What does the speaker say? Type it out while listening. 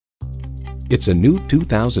It's a new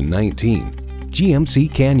 2019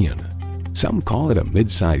 GMC Canyon. Some call it a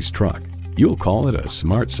mid-size truck. You'll call it a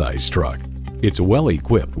smart-size truck. It's well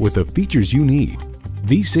equipped with the features you need.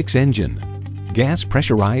 V6 engine, gas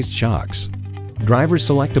pressurized shocks, driver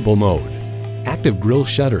selectable mode, active grille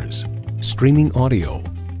shutters, streaming audio,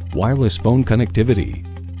 wireless phone connectivity,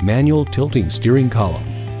 manual tilting steering column,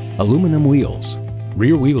 aluminum wheels,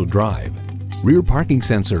 rear-wheel drive, rear parking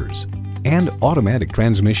sensors, and automatic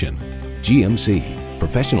transmission. GMC,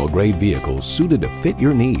 professional-grade vehicles suited to fit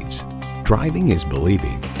your needs. Driving is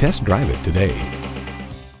believing. Test drive it today.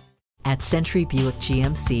 At Century Buick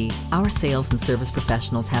GMC, our sales and service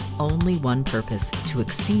professionals have only one purpose: to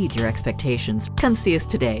exceed your expectations. Come see us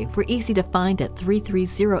today. We're easy to find at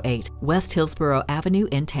 3308 West Hillsborough Avenue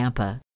in Tampa.